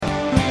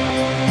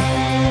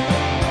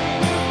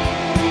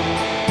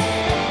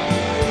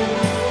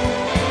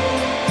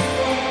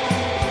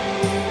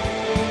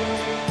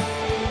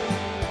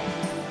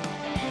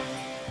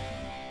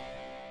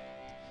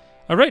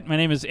All right, my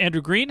name is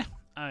Andrew Green.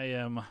 I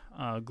am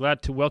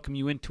glad to welcome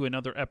you into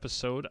another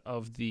episode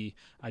of the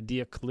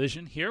Idea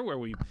Collision here, where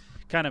we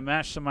kind of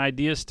mash some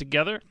ideas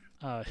together,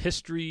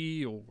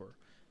 history or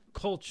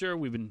culture.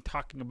 We've been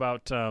talking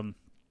about kind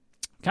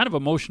of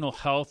emotional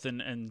health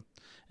and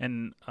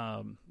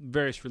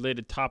various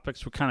related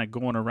topics. We're kind of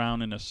going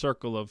around in a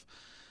circle of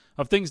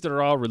things that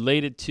are all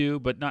related to,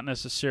 but not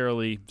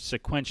necessarily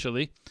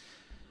sequentially.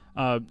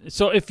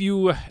 So if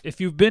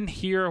you've been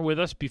here with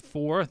us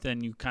before,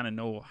 then you kind of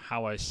know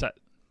how I set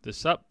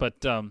this up.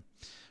 But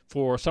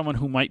for someone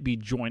who might be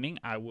joining,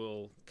 I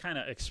will kind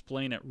of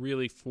explain it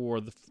really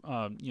for the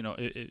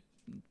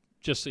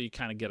just so you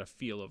kind of get a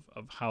feel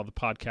of how the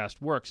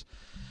podcast works.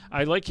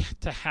 I like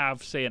to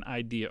have, say, an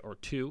idea or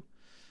two,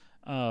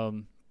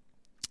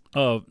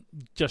 of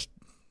just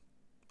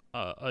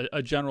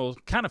a general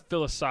kind of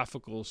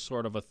philosophical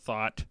sort of a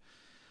thought.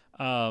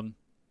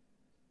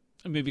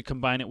 Maybe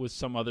combine it with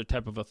some other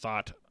type of a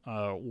thought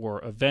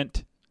or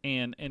event,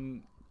 and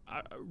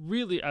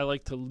I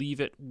like to leave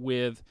it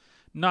with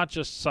not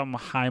just some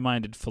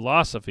high-minded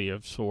philosophy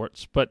of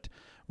sorts, but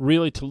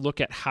really to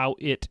look at how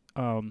it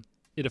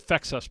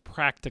affects us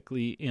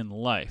practically in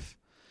life,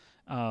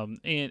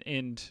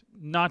 and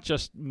not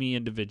just me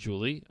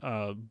individually,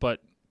 but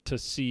to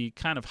see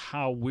kind of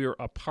how we're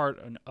a part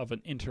of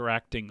an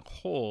interacting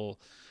whole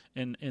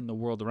in the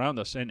world around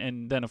us.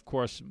 And then, of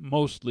course,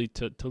 mostly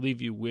to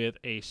leave you with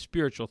a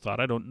spiritual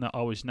thought. I don't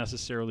always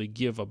necessarily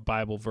give a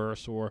Bible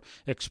verse or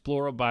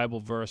explore a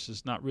Bible verse.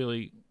 Is not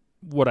really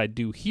what I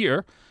do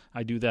here.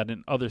 I do that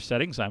in other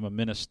settings. I'm a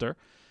minister.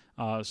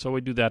 So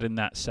we do that in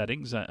that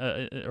settings,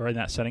 or in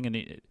that setting.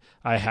 And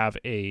I have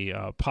a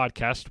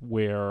podcast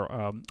where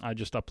I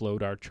just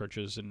upload our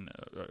churches and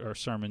our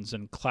sermons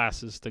and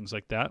classes, things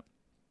like that.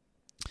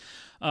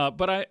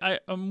 But I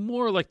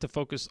more like to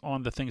focus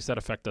on the things that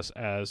affect us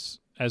as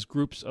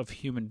groups of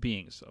human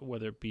beings,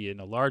 whether it be in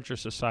a larger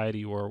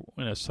society or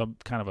in a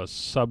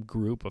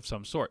subgroup of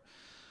some sort.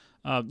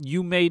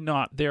 You may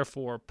not,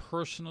 therefore,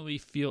 personally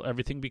feel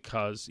everything,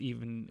 because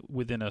even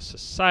within a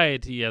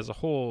society as a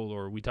whole,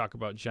 or we talk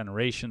about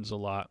generations a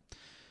lot,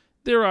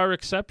 there are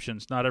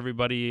exceptions. Not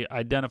everybody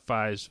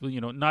identifies,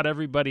 not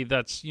everybody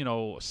that's,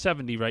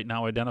 70 right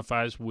now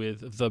identifies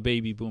with the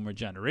baby boomer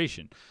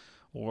generation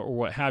or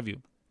what have you.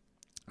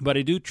 But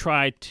I do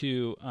try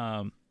to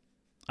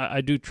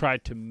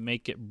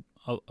make it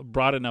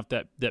broad enough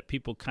that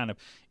people kind of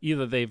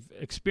either they've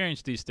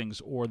experienced these things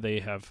or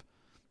they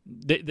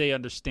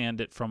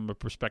understand it from a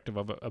perspective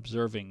of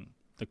observing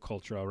the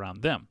culture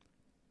around them.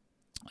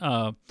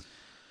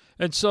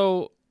 And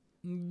so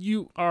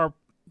you are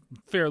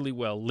fairly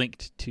well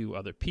linked to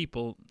other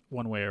people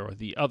one way or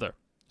the other.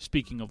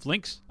 Speaking of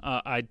links,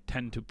 I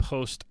tend to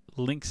post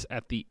links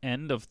at the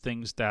end of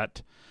things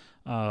that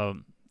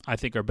I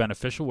think are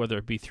beneficial, whether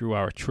it be through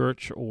our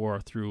church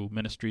or through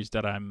ministries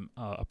that I'm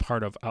a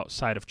part of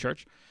outside of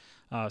church.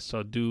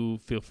 So do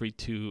feel free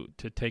to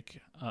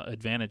take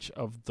advantage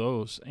of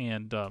those,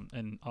 and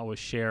always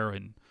share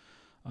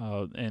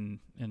and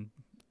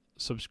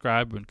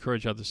subscribe, or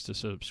encourage others to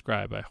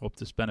subscribe. I hope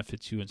this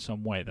benefits you in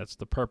some way. That's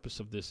the purpose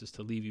of this, is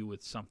to leave you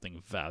with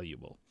something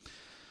valuable.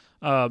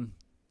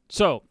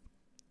 So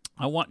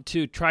I want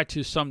to try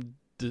to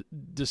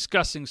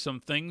discussing some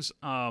things.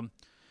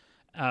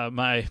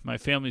 My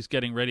family's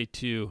getting ready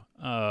to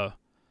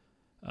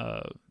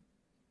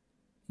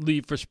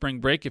leave for spring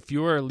break. If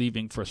you are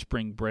leaving for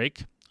spring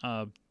break,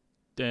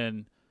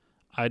 then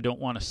I don't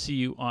want to see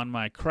you on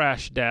my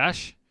crash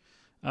dash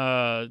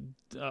on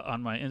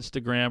my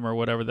Instagram or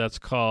whatever that's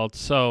called.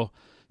 So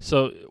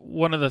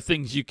one of the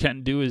things you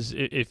can do is,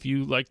 if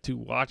you like to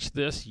watch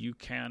this, you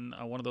can.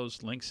 One of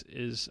those links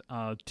is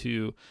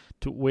to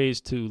ways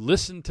to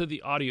listen to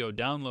the audio.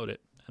 Download it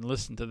and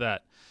listen to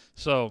that.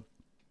 So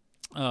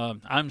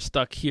I'm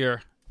stuck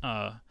here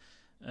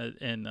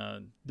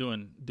and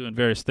doing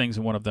various things,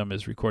 and one of them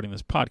is recording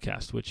this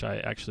podcast, which I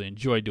actually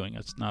enjoy doing.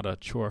 It's not a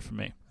chore for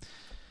me.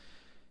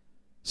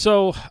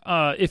 So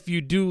if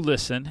you do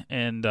listen,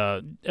 and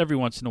every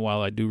once in a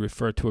while I do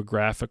refer to a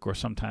graphic or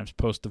sometimes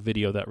post a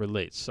video that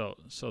relates. So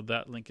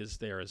that link is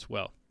there as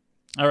well.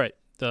 All right,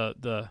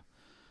 the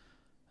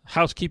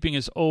housekeeping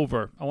is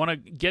over. I want to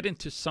get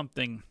into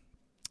something.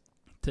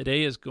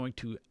 Today is going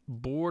to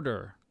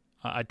border.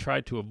 I try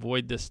to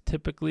avoid this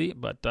typically,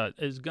 but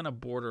it's going to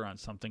border on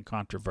something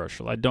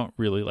controversial. I don't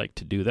really like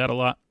to do that a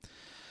lot.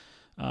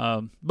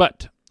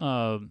 But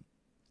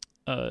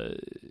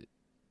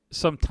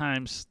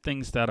sometimes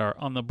things that are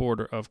on the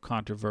border of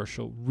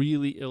controversial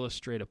really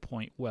illustrate a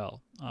point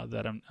well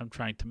that I'm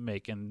trying to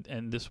make, and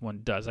this one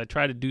does. I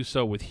try to do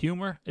so with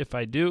humor if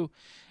I do,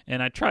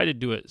 and I try to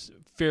do it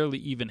fairly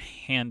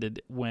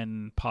even-handed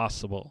when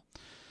possible.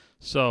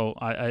 So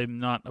I'm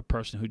not a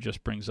person who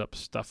just brings up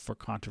stuff for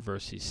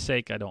controversy's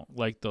sake. I don't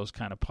like those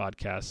kind of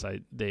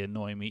podcasts. They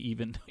annoy me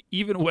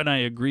even when I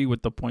agree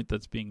with the point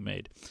that's being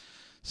made.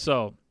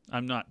 So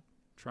I'm not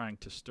trying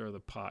to stir the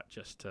pot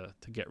just to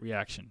get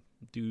reaction.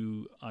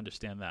 Do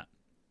understand that.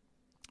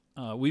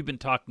 We've been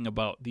talking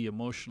about the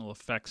emotional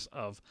effects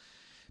of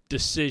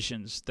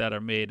decisions that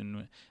are made,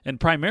 and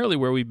primarily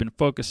where we've been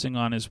focusing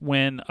on is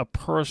when a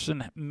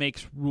person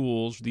makes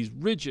rules, these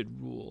rigid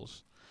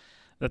rules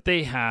that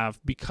they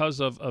have because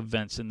of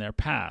events in their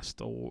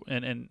past,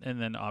 and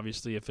then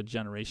obviously if a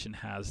generation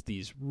has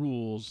these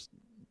rules,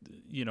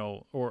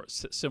 or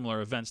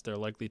similar events, they're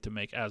likely to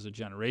make as a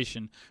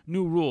generation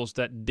new rules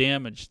that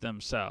damage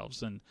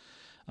themselves and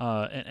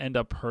end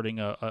up hurting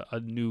a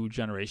new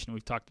generation.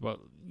 We've talked about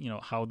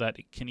how that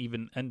can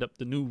even end up,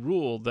 the new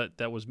rule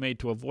that was made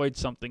to avoid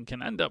something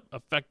can end up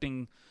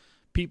affecting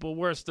people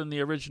worse than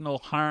the original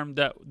harm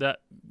that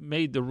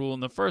made the rule in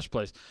the first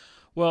place.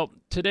 Well,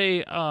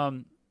 today I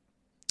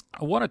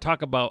want to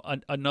talk about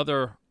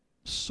another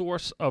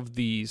source of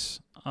these,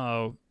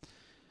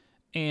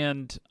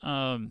 and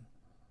I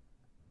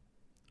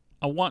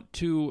want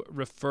to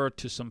refer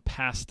to some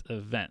past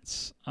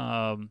events,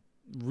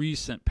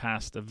 recent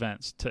past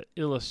events, to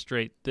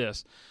illustrate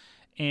this.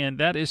 And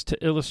that is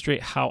to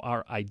illustrate how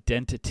our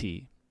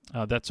identity,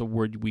 that's a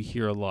word we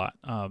hear a lot.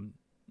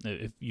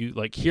 If you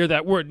hear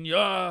that word and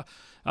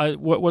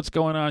what's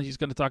going on, he's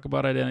going to talk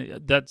about identity.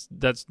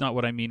 That's not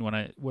what I mean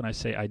when I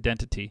say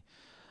identity.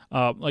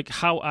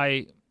 How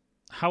I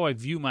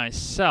view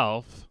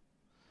myself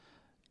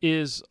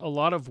is a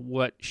lot of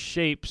what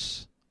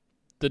shapes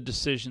the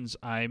decisions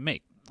I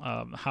make,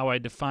 how I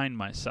define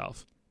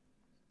myself,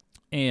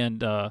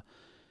 and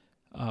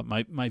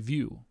my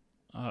view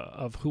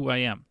of who I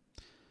am.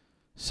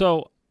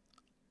 So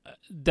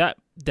that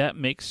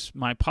makes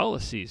my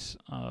policies.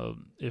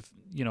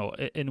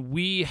 And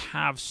we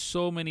have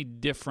so many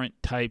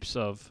different types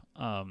of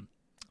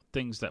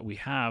things that we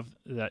have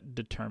that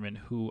determine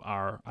who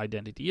our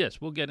identity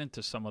is. We'll get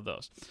into some of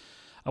those.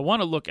 I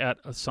want to look at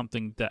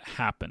something that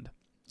happened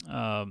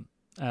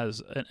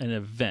as an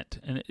event,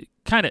 and it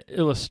kind of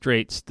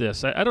illustrates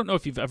this. I don't know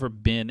if you've ever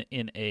been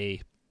in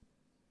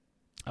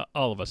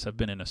all of us have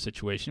been in a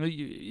situation.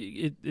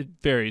 It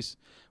varies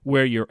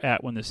where you're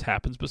at when this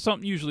happens, but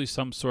usually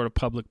some sort of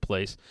public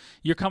place.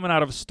 You're coming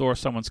out of a store,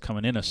 someone's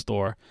coming in a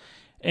store,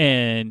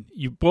 and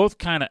you both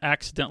kind of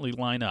accidentally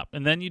line up,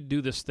 and then you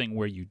do this thing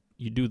where you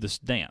do this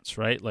dance,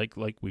 right? Like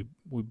we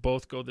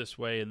both go this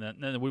way, and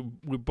then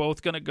we're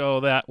both going to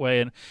go that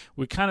way, and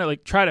we kind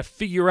of try to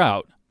figure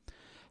out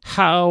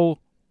how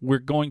we're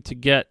going to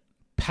get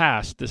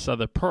past this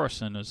other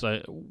person. Is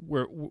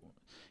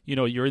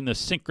you're in this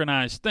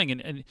synchronized thing,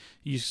 and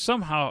you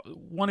somehow,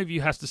 one of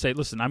you has to say,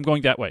 listen, I'm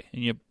going that way,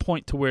 and you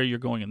point to where you're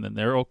going, and then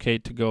they're okay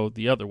to go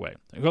the other way.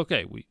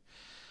 Okay,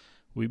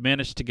 we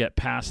managed to get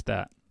past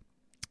that.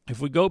 If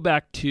we go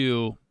back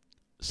to,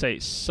 say,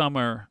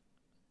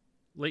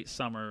 late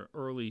summer,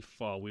 early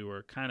fall, we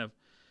were kind of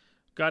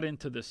got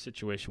into this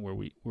situation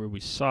where we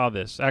saw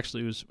this.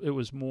 Actually, it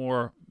was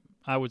more,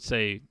 I would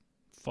say,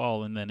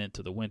 fall and then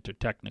into the winter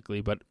technically,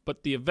 but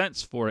the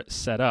events for it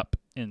set up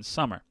in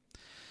summer.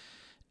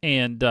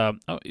 And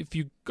if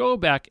you go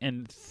back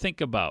and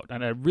think about,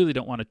 and I really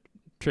don't want to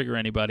trigger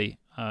anybody,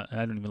 I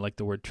don't even like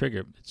the word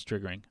trigger, it's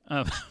triggering,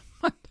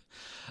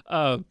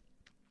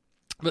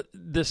 but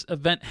this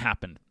event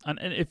happened. And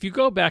if you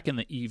go back in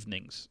the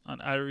evenings,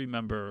 I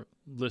remember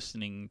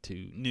listening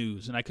to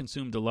news, and I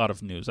consumed a lot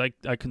of news. I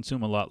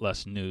consume a lot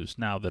less news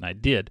now than I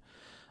did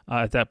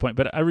at that point.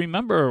 But I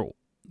remember,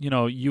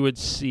 you would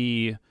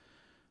see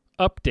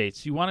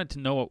updates. You wanted to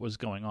know what was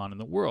going on in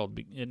the world,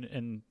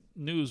 and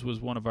news was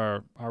one of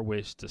our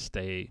ways to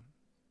stay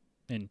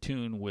in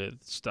tune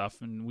with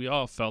stuff, and we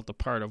all felt a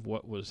part of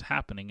what was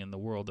happening in the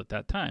world at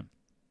that time.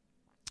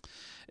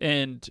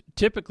 And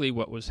typically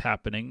what was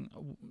happening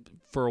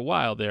for a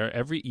while there,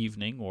 every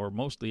evening, or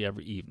mostly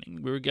every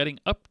evening, we were getting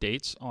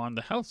updates on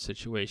the health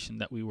situation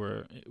that we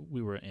were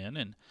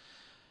in,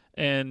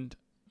 and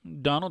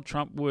Donald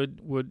Trump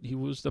he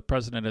was the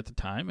president at the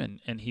time,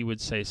 and he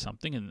would say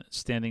something, and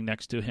standing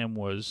next to him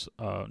was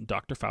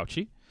Dr.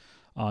 Fauci.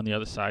 On the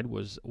other side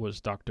was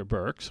Dr.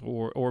 Birx,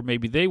 or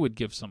maybe they would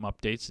give some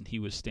updates, and he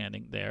was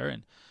standing there,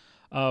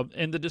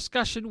 and the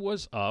discussion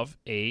was of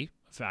a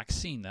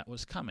vaccine that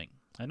was coming.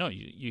 I know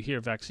you hear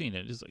vaccine,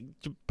 it is,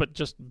 but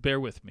just bear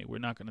with me. We're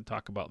not going to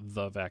talk about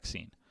the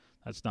vaccine.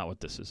 That's not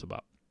what this is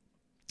about.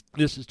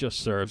 This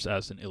just serves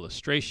as an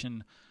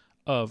illustration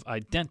of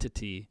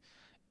identity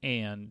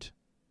and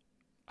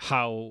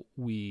how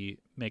we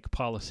make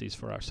policies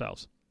for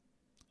ourselves.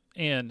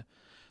 And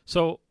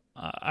so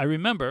I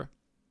remember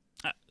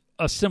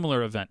a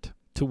similar event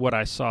to what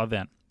I saw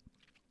then,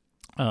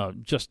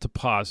 just to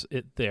pause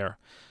it there.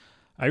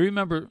 I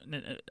remember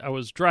I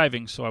was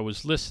driving, so I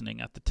was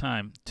listening at the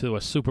time to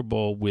a Super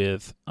Bowl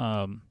with,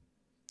 I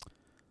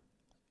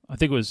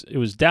think it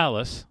was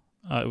Dallas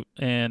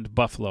and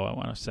Buffalo, I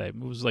want to say. It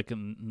was like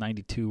in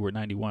 92 or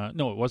 91.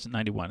 No, it wasn't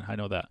 91. I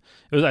know that.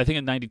 It was, I think,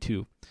 in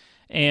 92.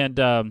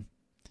 And I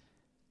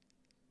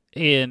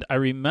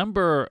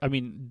remember,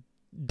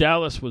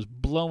 Dallas was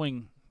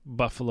blowing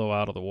Buffalo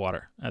out of the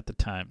water at the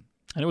time.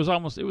 And it was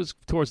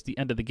towards the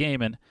end of the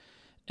game,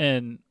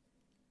 and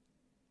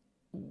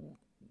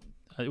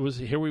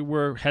here we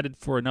were headed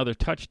for another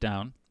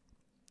touchdown,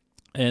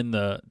 and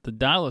the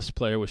Dallas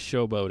player was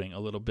showboating a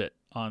little bit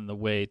on the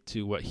way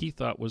to what he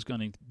thought was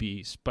going to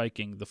be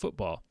spiking the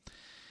football.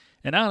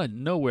 And out of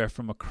nowhere,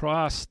 from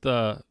across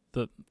across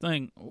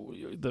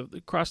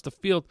the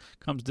field,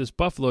 comes this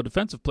Buffalo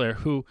defensive player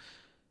who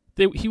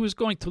he was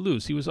going to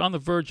lose. He was on the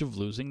verge of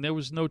losing. There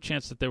was no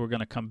chance that they were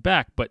going to come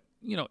back. But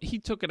he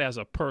took it as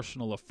a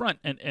personal affront,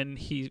 and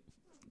he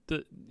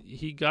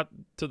got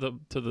to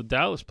the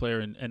Dallas player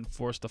and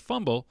forced a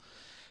fumble,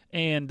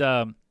 and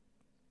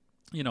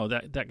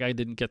that guy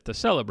didn't get to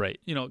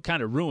celebrate. It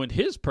kind of ruined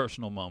his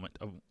personal moment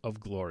of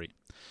glory.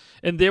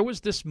 And there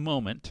was this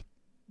moment,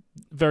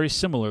 very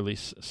similarly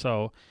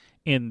so,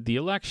 in the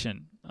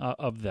election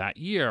of that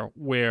year,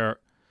 where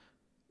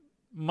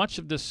much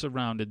of this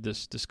surrounded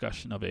this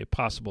discussion of a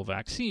possible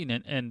vaccine,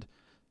 and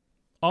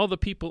all the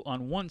people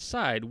on one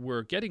side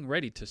were getting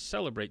ready to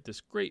celebrate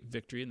this great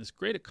victory and this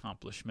great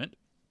accomplishment.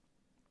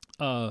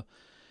 It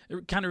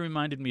kind of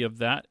reminded me of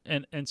that,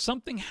 and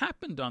something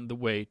happened on the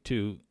way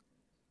to,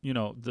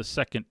 the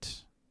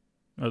second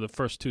or the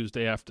first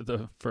Tuesday after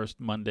the first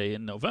Monday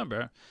in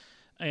November,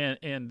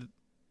 and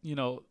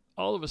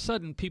all of a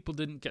sudden people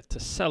didn't get to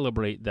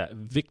celebrate that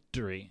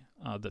victory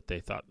that they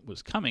thought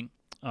was coming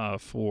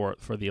for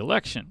the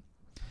election.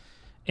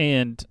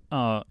 And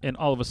all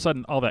of a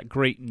sudden, all that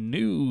great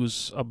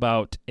news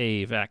about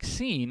a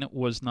vaccine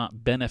was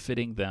not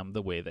benefiting them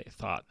the way they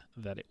thought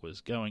that it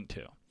was going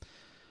to.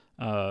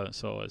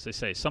 So, as they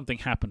say, something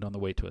happened on the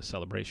way to a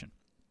celebration.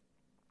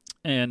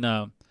 And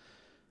I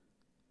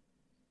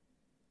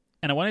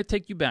want to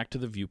take you back to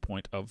the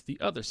viewpoint of the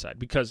other side,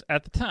 because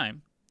at the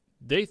time,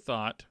 they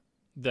thought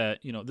that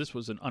this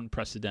was an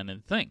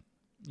unprecedented thing.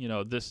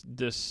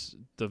 The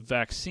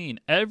vaccine,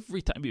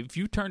 every time, if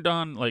you turned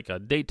on like a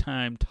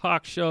daytime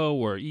talk show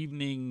or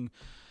evening,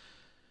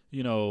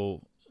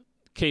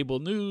 cable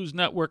news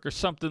network or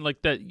something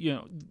like that,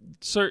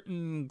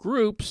 certain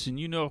groups, and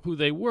who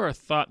they were,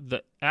 thought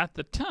that at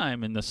the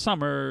time in the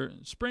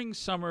spring,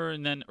 summer,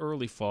 and then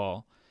early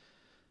fall,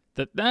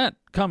 that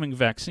coming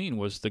vaccine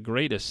was the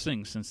greatest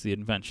thing since the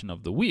invention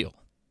of the wheel.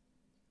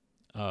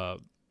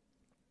 And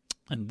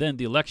then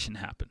the election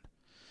happened.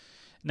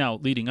 Now,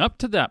 leading up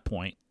to that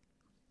point,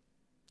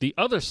 the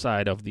other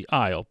side of the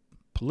aisle,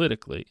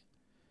 politically,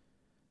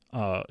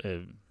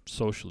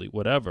 socially,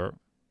 whatever,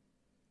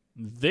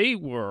 they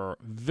were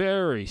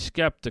very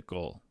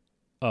skeptical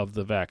of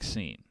the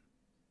vaccine.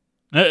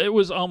 It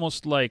was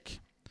almost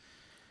like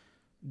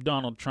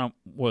Donald Trump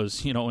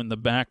was, in the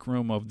back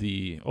room of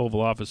the Oval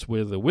Office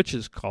with a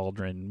witch's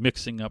cauldron,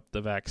 mixing up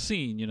the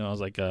vaccine. It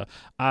was like a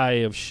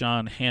eyebrow of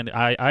Sean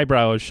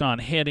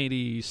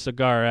Hannity,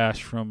 cigar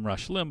ash from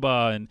Rush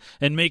Limbaugh,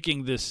 and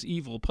making this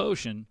evil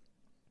potion,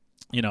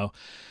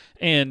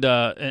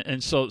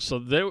 and so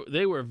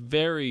they were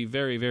very,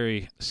 very,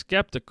 very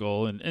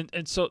skeptical,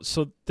 and so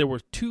there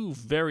were two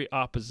very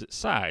opposite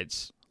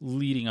sides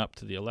leading up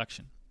to the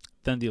election.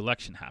 Then the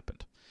election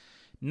happened.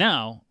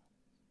 Now,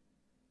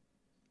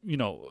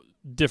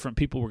 different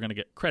people were going to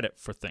get credit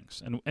for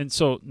things. And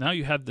so now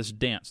you have this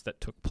dance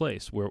that took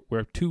place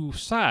where two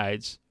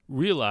sides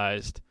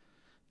realized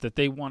that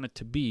they wanted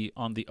to be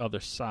on the other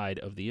side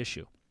of the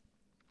issue.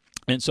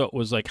 And so it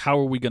was like, how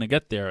are we going to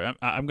get there?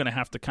 I'm going to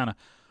have to kind of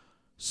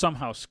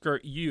somehow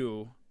skirt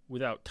you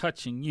without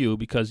touching you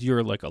because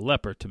you're like a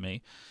leper to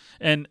me.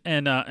 And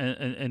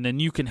then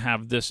you can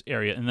have this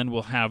area, and then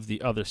we'll have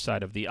the other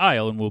side of the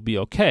aisle, and we'll be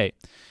okay.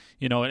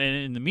 And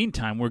in the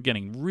meantime, we're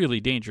getting really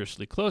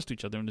dangerously close to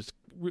each other, and it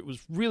was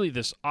really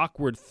this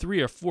awkward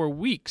 3 or 4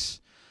 weeks.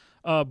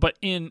 But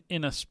in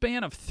a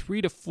span of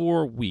 3 to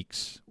 4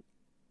 weeks,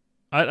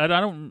 I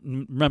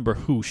don't remember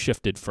who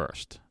shifted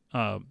first.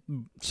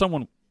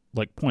 Someone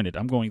pointed,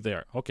 I'm going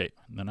there. Okay,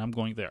 and then I'm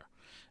going there.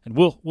 And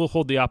we'll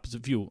hold the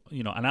opposite view,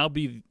 and I'll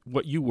be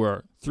what you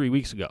were 3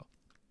 weeks ago.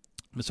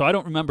 So I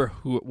don't remember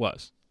who it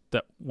was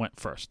that went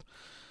first.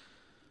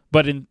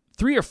 But in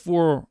 3 or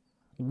 4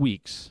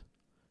 weeks,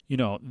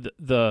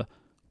 the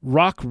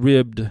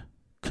rock-ribbed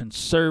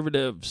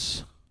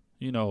conservatives,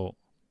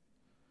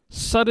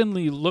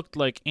 suddenly looked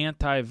like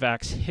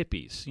anti-vax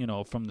hippies,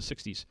 from the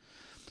 60s.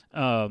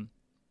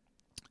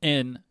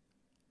 And,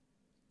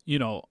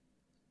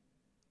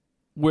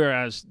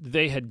 whereas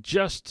they had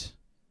just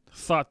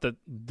thought that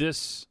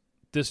this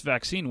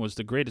vaccine was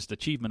the greatest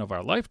achievement of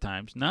our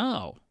lifetimes,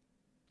 now,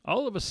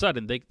 all of a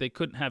sudden, they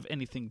couldn't have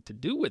anything to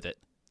do with it.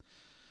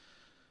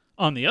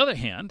 On the other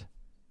hand,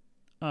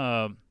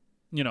 the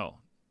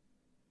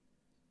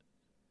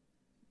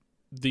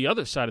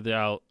other side of the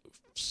aisle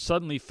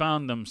suddenly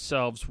found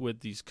themselves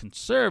with these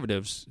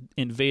conservatives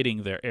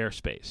invading their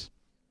airspace.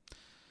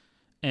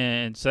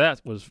 And so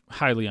that was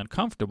highly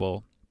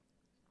uncomfortable.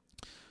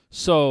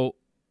 So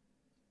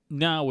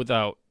now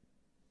without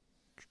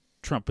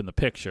Trump in the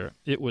picture,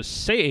 it was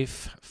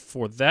safe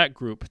for that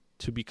group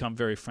to become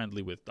very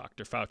friendly with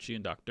Dr. Fauci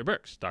and Dr.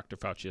 Birx, Dr.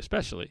 Fauci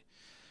especially.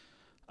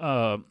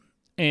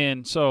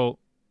 And so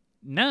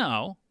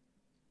now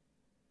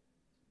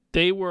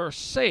they were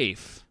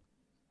safe.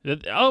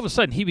 All of a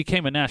sudden, he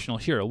became a national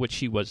hero, which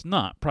he was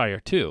not prior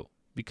to,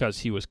 because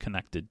he was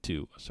connected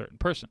to a certain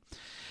person.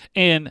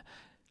 And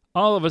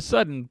all of a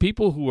sudden,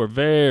 people who were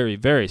very,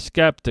 very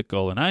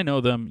skeptical, and I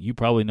know them, you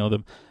probably know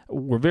them,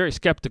 were very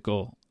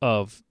skeptical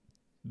of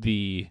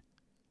the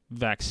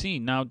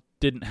vaccine, now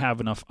didn't have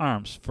enough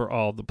arms for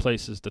all the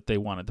places that they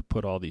wanted to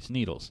put all these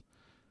needles.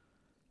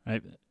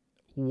 Right?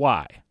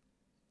 Why?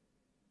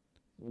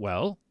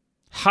 Well,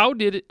 how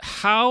did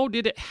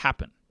it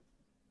happen?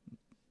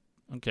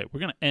 Okay, we're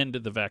going to end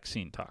the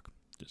vaccine talk.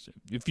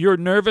 If you're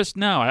nervous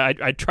now,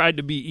 I tried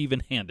to be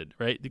even-handed,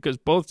 right? Because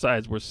both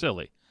sides were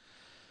silly.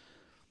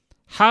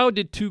 How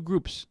did two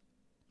groups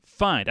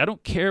find? I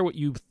don't care what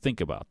you think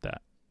about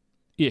that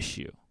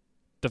issue.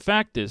 The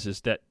fact is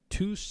that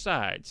two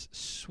sides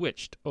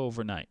switched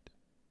overnight.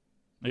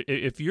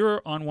 If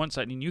you're on one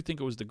side and you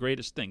think it was the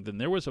greatest thing, then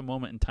there was a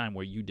moment in time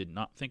where you did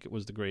not think it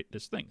was the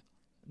greatest thing.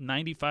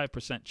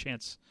 95%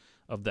 chance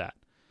of that.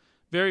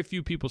 Very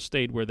few people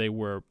stayed where they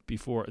were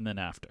before and then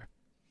after.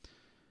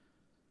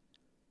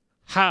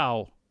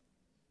 How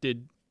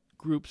did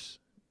groups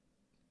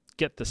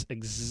get this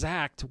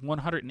exact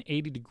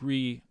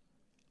 180-degree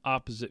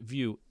opposite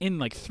view in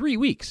like 3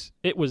 weeks?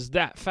 It was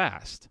that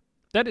fast.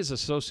 That is a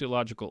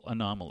sociological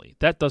anomaly.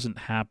 That doesn't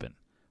happen.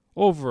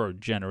 Over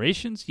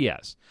generations,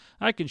 yes.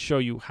 I can show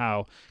you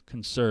how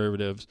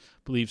conservatives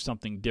believe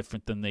something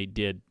different than they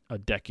did a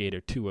decade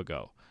or two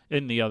ago.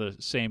 And the other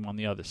same on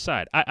the other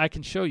side. I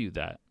can show you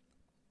that.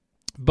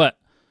 But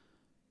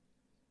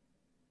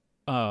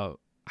how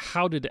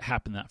did it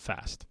happen that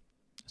fast?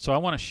 So I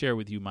want to share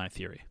with you my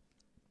theory.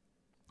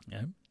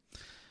 Yeah.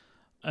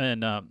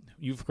 And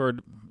you've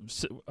heard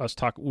us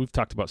talk. We've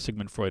talked about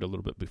Sigmund Freud a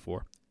little bit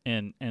before,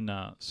 and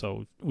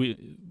so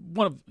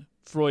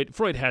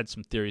Freud had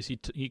some theories. He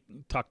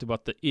talked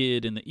about the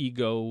id and the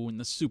ego and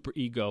the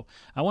superego.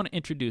 I want to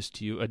introduce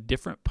to you a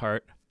different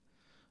part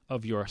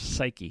of your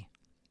psyche,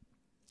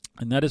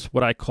 and that is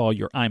what I call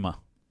your IMA.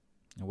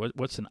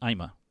 What's an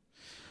IMA?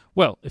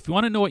 Well, if you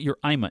want to know what your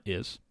IMA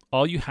is,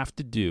 all you have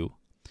to do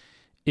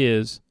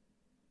is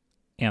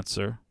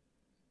answer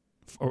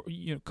or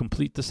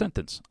complete the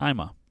sentence.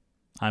 IMA.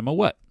 IMA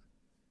what?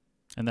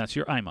 And that's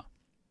your IMA.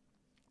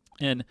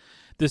 And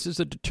this is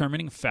a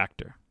determining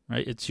factor,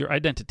 right? It's your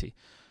identity.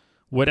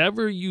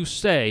 Whatever you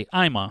say,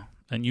 IMA,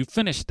 and you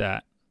finish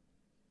that,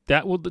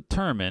 that will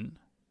determine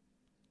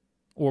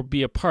or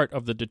be a part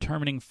of the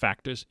determining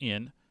factors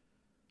in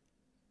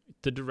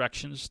the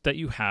directions that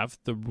you have,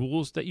 the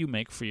rules that you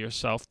make for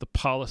yourself, the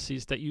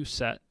policies that you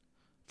set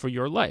for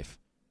your life.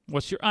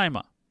 What's your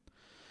IMA?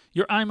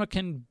 Your IMA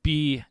can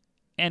be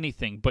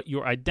anything, but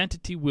your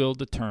identity will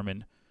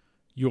determine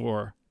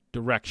your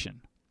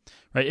direction,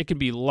 right? It can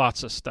be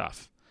lots of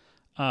stuff.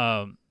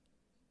 And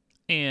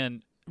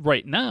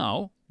right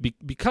now,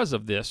 because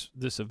of this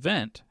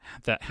event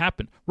that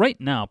happened, right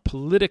now,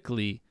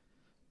 politically,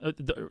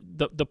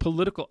 the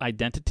political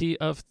identity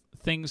of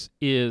things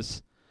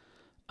is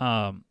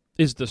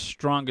the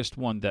strongest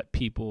one that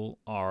people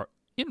are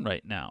in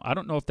right now. I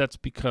don't know if that's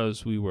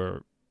because we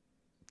were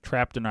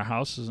trapped in our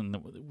houses and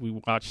we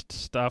watched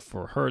stuff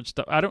or heard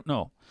stuff. I don't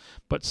know.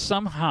 But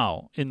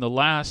somehow in the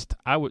last,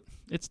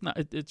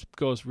 it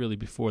goes really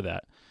before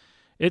that.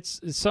 It's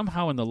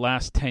somehow in the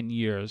last 10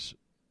 years,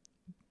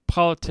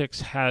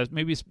 politics has,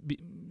 maybe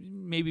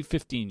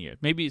 15 years,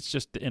 maybe it's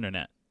just the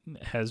internet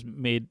has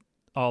made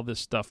all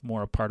this stuff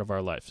more a part of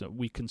our life. So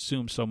we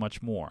consume so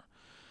much more.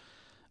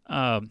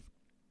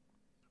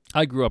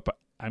 I grew up,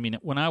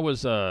 when I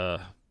was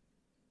 8th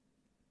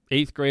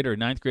grader or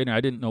 9th grader,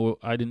 I didn't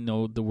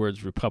know the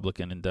words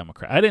Republican and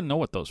Democrat. I didn't know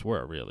what those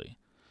were, really.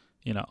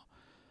 It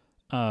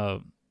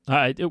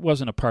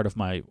wasn't a part of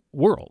my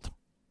world.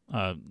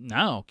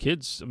 Now,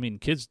 kids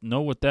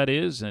know what that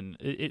is, and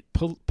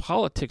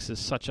politics is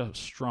such a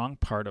strong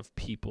part of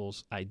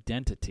people's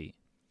identity.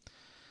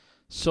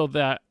 So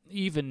that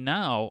even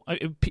now,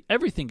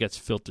 everything gets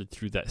filtered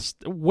through that.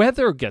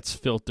 Weather gets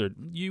filtered.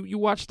 You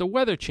watch the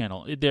Weather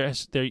Channel.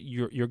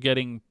 You're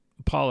getting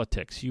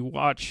politics. You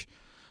watch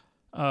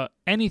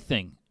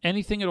anything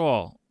at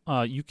all.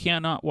 You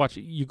cannot watch.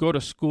 You go to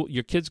school.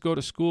 Your kids go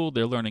to school.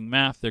 They're learning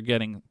math. They're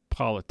getting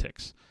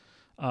politics.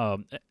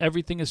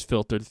 Everything is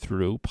filtered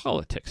through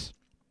politics.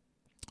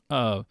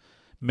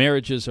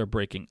 Marriages are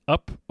breaking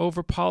up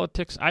over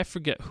politics. I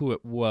forget who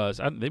it was.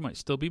 They might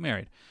still be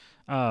married.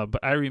 But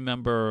I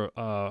remember,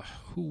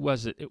 who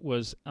was it? It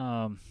was,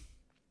 there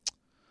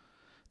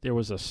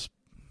was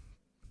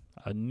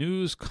a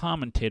news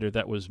commentator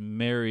that was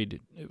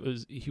married.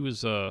 He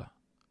was a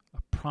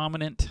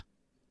prominent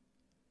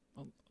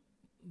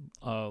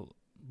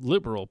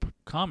liberal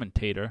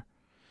commentator.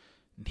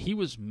 And he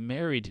was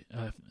married,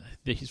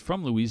 he's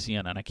from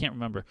Louisiana, and I can't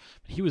remember.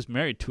 He was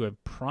married to a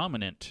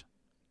prominent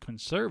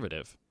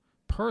conservative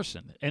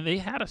person, and they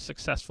had a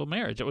successful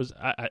marriage. It was,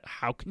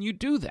 how can you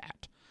do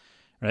that?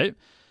 Right?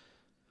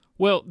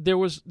 Well, there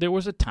was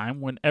a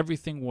time when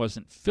everything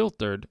wasn't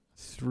filtered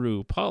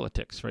through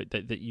politics, right?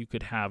 That you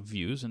could have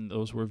views, and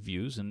those were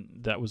views, and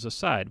that was a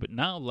side. But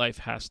now life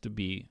has to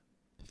be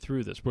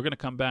through this. We're going to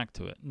come back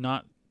to it,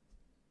 not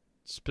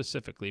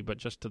specifically, but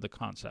just to the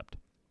concept.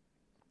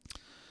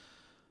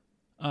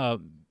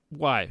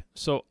 why?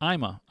 So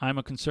I'm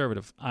a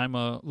conservative. I'm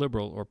a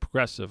liberal or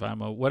progressive.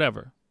 I'm a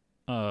whatever.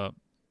 IMA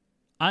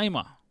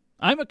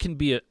can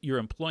be your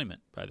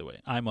employment, by the way.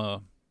 I'm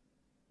a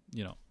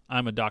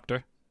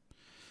doctor.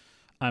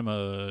 I'm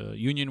a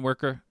union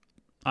worker.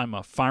 I'm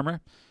a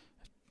farmer.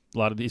 A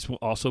lot of these will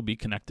also be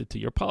connected to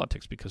your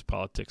politics because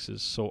politics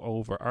is so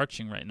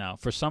overarching right now.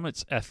 For some,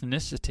 it's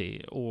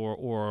ethnicity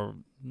or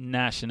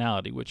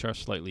nationality, which are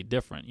slightly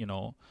different.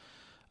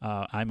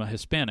 I'm a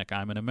Hispanic.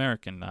 I'm an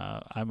American.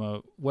 I'm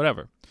a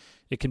whatever.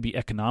 It can be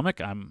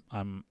economic. I'm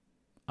a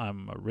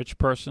rich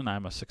person.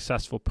 I'm a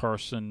successful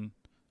person.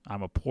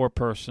 I'm a poor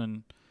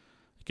person.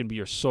 It can be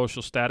your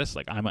social status,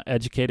 like I'm an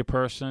educated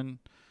person.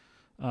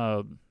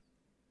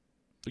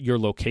 Your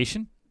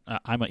location.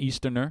 I'm an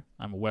Easterner,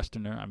 I'm a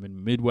Westerner, I'm a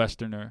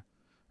Midwesterner.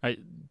 Right?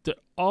 There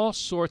are all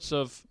sorts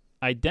of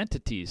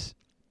identities.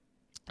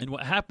 And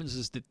what happens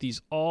is that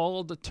these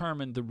all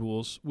determine the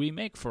rules we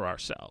make for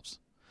ourselves.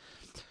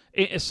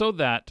 So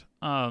that,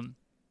 the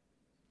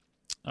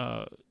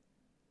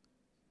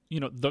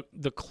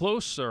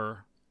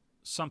closer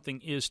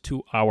something is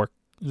to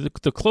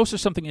the closer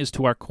something is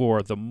to our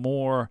core, the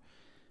more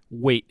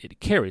weight it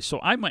carries.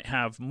 So I might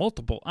have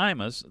multiple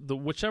IMAs,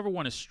 whichever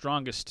one is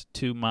strongest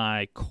to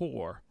my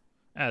core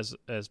as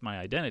my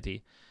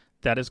identity,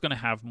 that is going to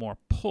have more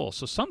pull.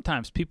 So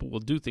sometimes people will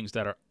do things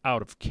that are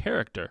out of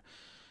character,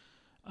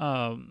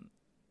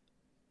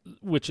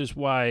 which is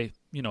why,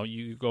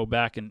 you go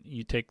back and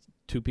you take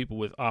two people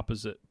with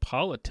opposite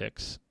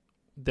politics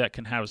that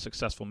can have a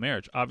successful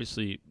marriage.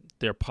 Obviously,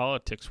 their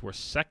politics were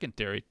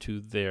secondary to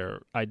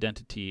their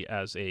identity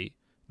as a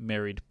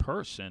married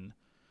person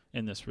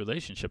in this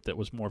relationship that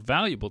was more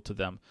valuable to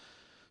them,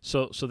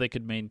 so they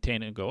could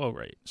maintain it and go, oh,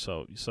 right,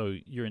 so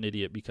you're an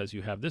idiot because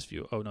you have this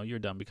view. Oh, no, you're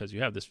dumb because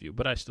you have this view,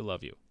 but I still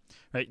love you,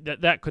 right?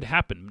 That could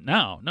happen.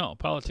 Now, no,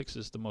 politics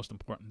is the most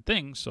important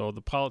thing, so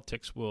the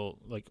politics will,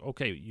 like,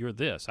 okay, you're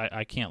this.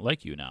 I can't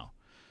like you now.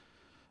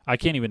 I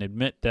can't even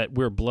admit that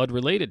we're blood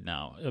related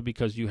now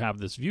because you have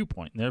this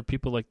viewpoint, and there are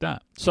people like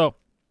that. So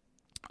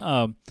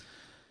it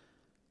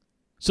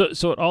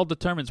all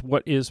determines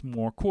what is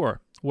more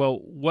core. Well,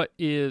 what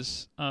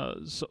is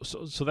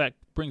so that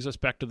brings us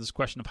back to this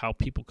question of how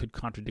people could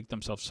contradict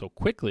themselves so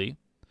quickly,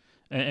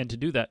 and to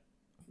do that,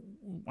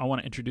 I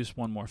want to introduce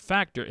one more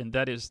factor, and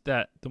that is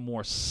that the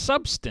more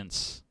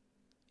substance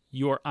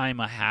your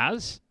IMA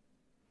has,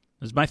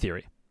 is my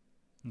theory.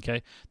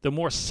 Okay, the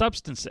more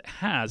substance it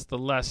has, the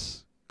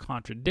less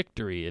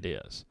contradictory it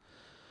is.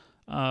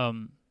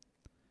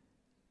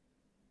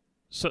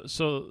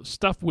 So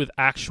stuff with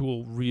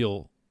actual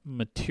real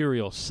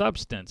material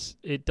substance,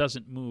 it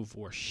doesn't move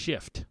or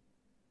shift,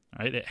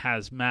 right? It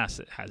has mass,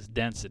 it has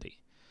density,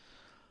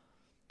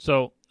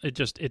 so it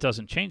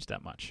doesn't change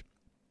that much.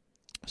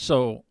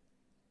 So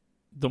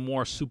the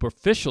more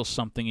superficial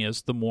something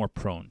is, the more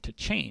prone to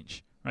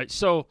change, right?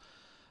 So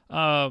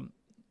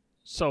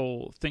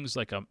things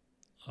like a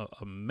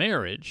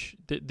marriage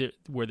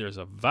where there's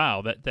a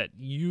vow that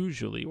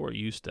usually, or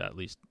used to at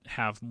least,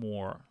 have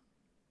more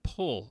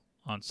pull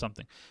on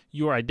something.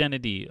 Your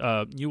identity,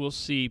 you will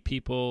see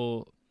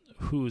people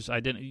whose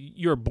identity,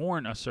 you're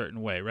born a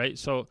certain way, right?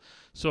 So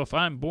if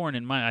I'm born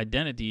and my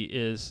identity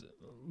is,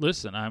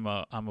 listen, I'm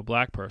a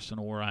black person,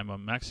 or I'm a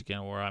Mexican,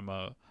 or I'm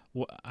a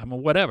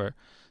whatever,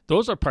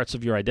 those are parts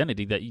of your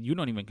identity that you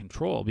don't even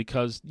control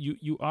because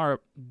you are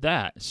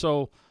that.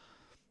 So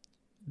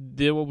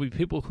there will be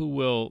people who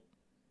will,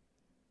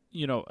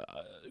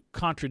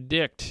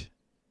 contradict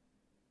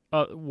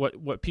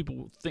what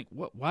people think.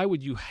 Why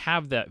would you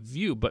have that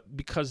view? But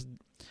because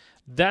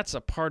that's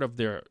a part of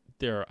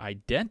their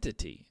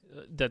identity.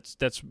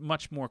 That's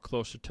much more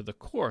closer to the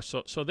core.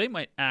 So they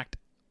might act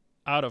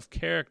out of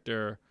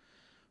character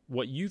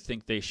what you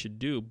think they should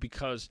do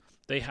because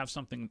they have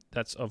something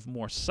that's of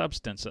more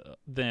substance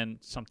than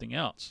something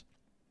else.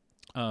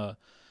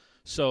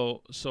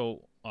 So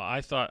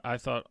I thought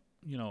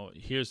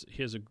here's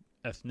a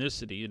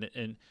ethnicity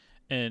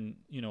and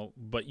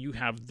but you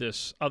have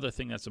this other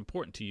thing that's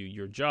important to you,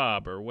 your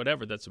job or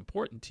whatever that's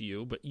important to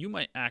you, but you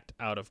might act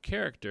out of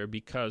character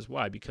because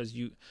why? Because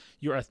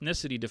your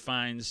ethnicity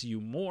defines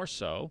you more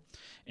so,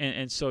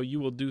 and so you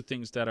will do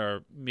things that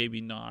are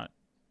maybe not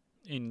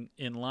in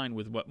line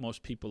with what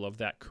most people of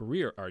that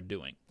career are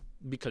doing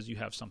because you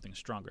have something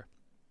stronger.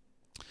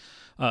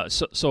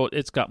 So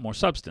it's got more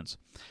substance.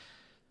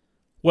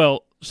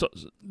 Well, so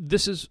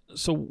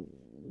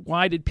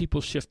why did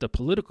people shift a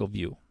political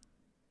view?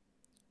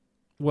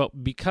 Well,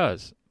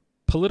 because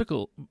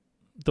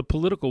the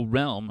political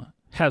realm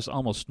has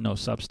almost no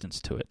substance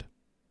to it.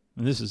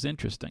 And this is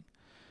interesting.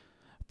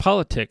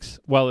 Politics,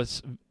 while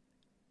it's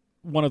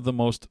one of the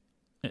most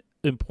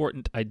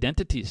important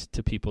identities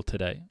to people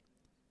today,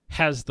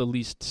 has the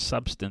least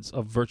substance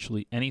of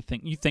virtually anything.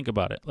 You think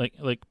about it,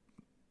 like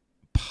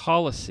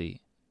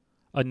policy,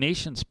 a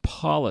nation's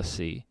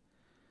policy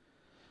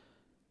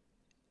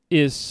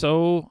is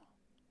so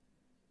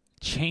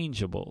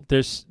changeable.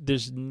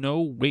 There's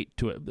no weight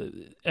to it.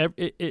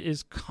 It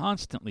is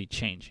constantly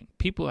changing.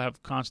 People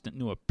have constant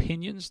new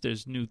opinions.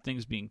 There's new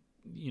things being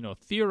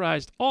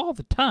theorized all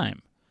the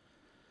time.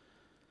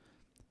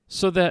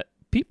 so that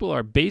people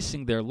are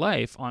basing their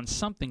life on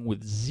something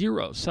with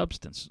zero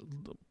substance,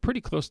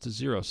 pretty close to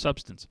zero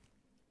substance.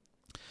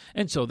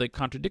 And so they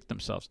contradict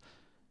themselves.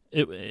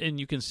 And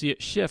you can see it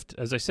shift.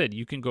 As I said,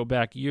 you can go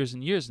back years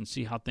and years and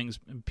see how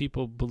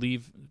people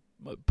believe,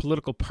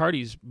 political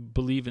parties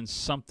believe in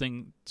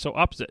something so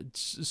opposite.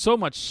 So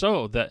much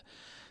so that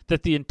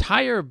the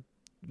entire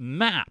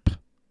map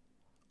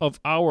of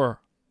our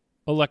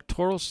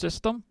electoral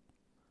system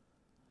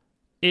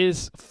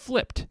is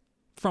flipped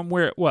from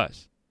where it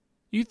was.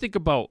 You think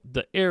about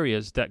the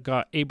areas that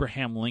got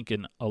Abraham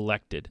Lincoln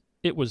elected.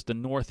 It was the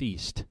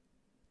Northeast.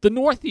 The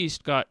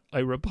Northeast got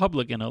a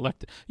Republican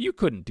elected. You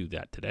couldn't do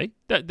that today.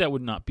 That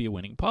would not be a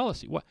winning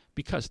policy. What?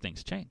 Because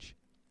things change.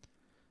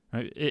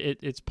 Right?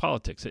 It's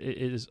politics. It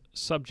is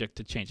subject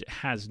to change. It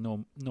has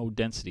no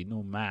density,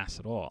 no mass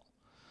at all.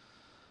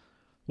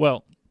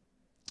 Well,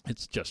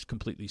 it's just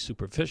completely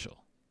superficial.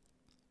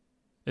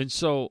 And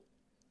so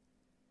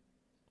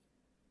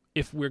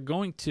if we're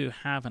going to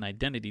have an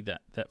identity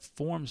that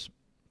forms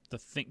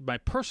my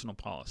personal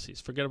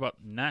policies, forget about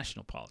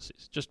national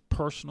policies, just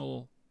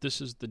personal, this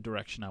is the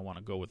direction I want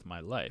to go with my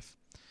life.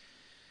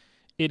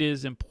 It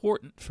is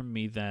important for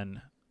me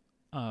then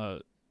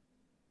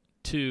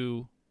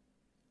to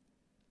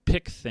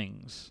pick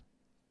things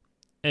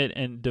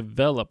and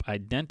develop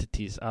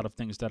identities out of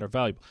things that are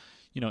valuable.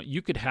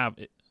 You could have,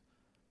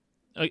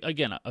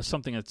 again,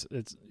 something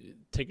that's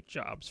take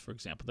jobs, for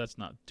example. That's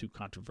not too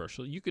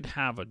controversial. You could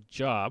have a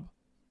job.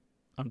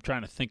 I'm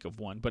trying to think of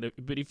one, but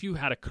if you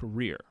had a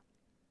career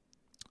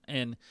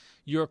and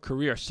your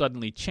career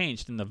suddenly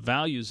changed and the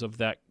values of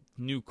that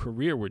new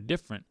career were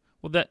different,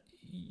 well, that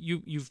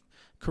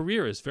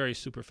career is very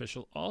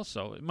superficial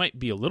also. It might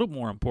be a little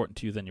more important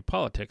to you than your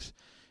politics.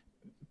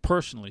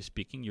 Personally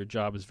speaking, your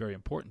job is very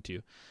important to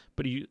you.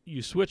 But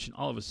you switch and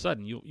all of a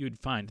sudden you'd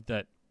find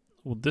that,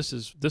 well, this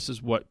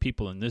is what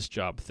people in this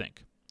job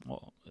think.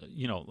 Well,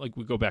 like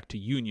we go back to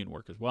union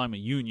workers. Well, I'm a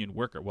union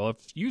worker. Well, if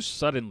you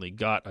suddenly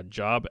got a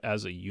job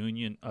as a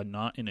union,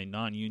 in a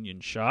non-union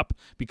shop,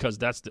 because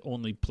that's the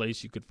only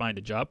place you could find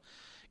a job,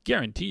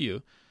 guarantee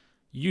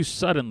you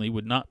suddenly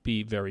would not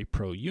be very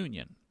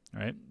pro-union,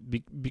 right?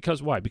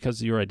 Because why?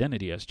 Because your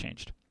identity has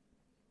changed.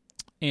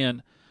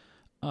 And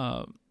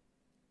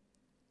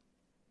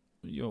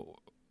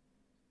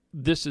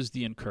this is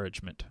the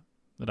encouragement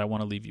that I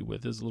want to leave you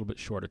with. This is a little bit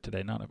shorter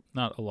today, not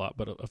a lot,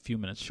 but a few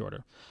minutes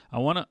shorter. I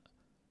want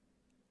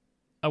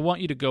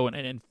you to go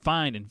and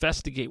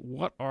investigate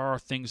what are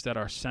things that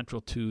are central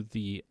to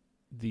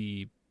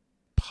the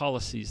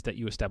policies that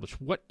you establish.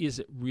 What is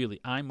it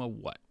really? I'm a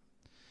what?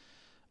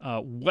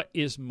 What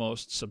is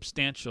most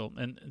substantial?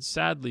 And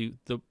sadly,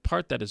 the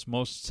part that is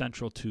most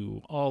central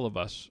to all of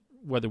us,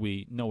 whether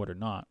we know it or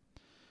not,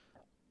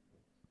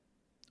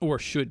 or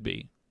should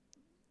be,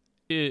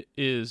 it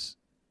is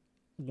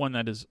one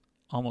that is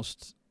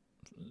almost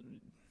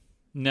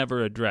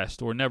never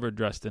addressed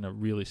in a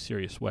really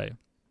serious way.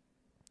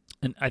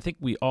 And I think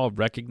we all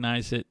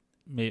recognize it,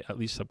 at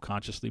least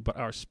subconsciously, but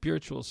our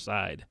spiritual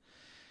side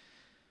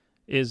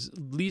is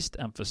least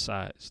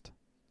emphasized.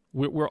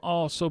 We're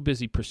all so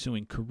busy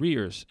pursuing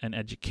careers and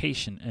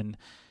education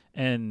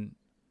and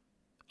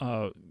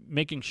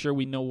making sure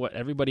we know what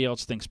everybody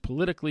else thinks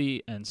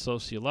politically and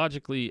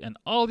sociologically and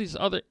all these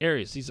other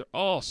areas. These are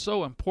all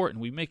so important.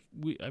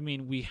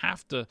 We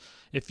have to,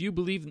 if you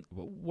believe,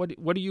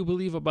 what do you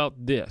believe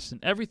about this?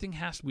 And everything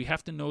we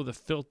have to know the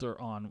filter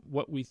on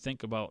what we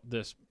think about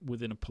this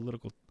within a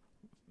political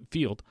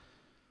field.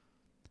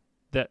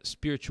 That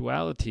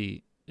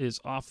spirituality is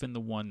often the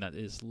one that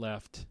is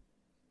left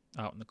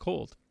out in the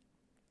cold.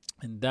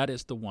 And that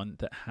is the one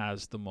that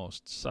has the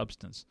most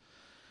substance.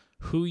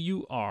 Who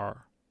you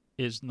are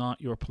is not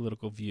your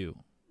political view,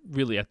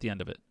 really, at the end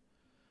of it.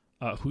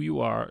 Who you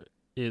are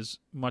is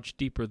much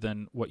deeper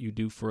than what you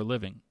do for a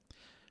living.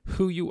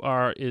 Who you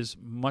are is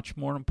much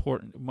more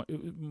important,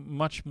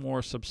 much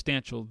more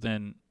substantial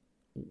than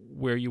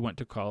where you went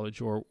to college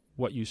or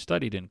what you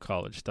studied in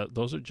college.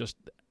 Those are just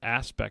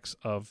aspects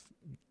of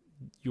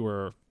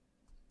your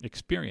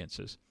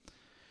experiences.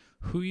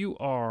 Who you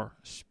are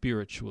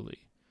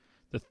spiritually,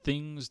 the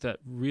things that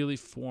really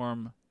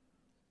form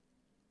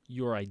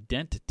your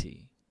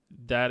identity,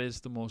 that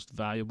is the most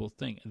valuable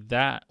thing.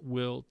 That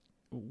will,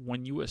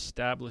 when you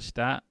establish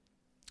that,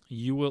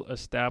 you will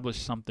establish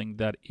something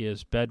that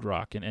is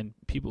bedrock. And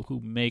people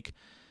who make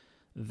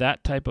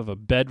that type of a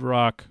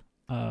bedrock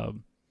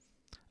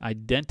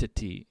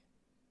identity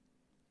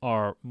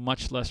are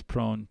much less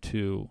prone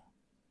to,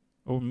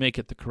 or make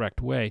it the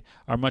correct way,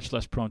 are much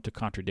less prone to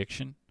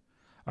contradiction,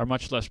 are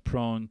much less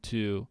prone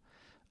to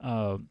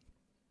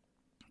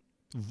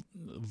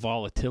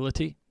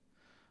volatility.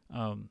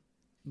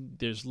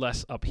 There's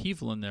less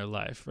upheaval in their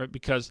life, right?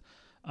 Because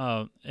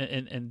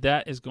and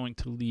that is going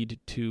to lead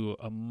to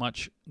a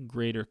much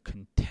greater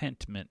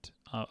contentment,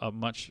 a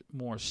much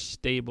more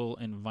stable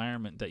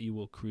environment that you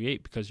will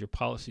create because your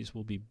policies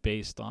will be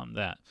based on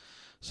that.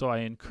 So I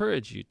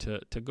encourage you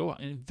to go out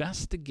and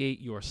investigate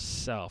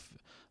yourself.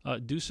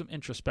 Do some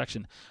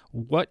introspection.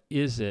 What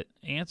is it?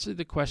 Answer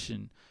the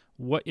question,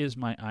 what is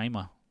my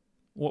IMA?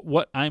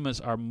 what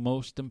IMAs are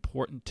most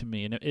important to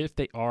me. And if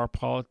they are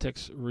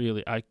politics,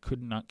 really, I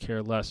could not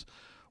care less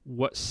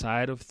what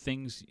side of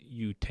things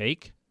you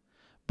take.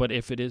 But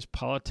if it is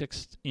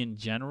politics in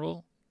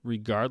general,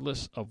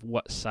 regardless of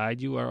what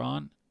side you are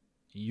on,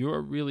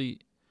 you're really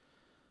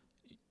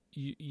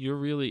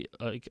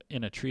like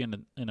in a tree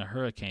in a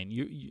hurricane.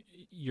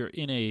 You're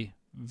in a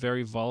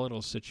very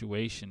volatile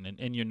situation,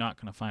 and you're not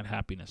going to find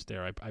happiness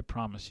there. I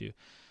promise you.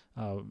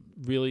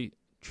 Really,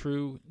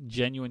 true,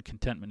 genuine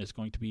contentment is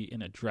going to be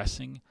in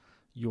addressing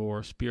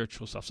your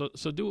spiritual self.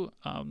 So do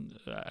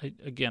I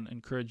again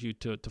encourage you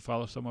to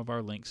follow some of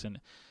our links and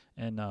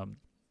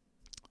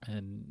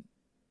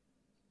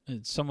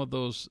some of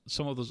those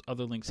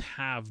other links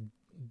have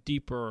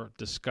deeper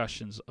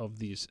discussions of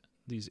these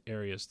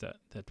areas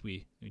that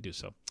we do.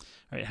 So, all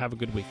right, have a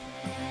good week.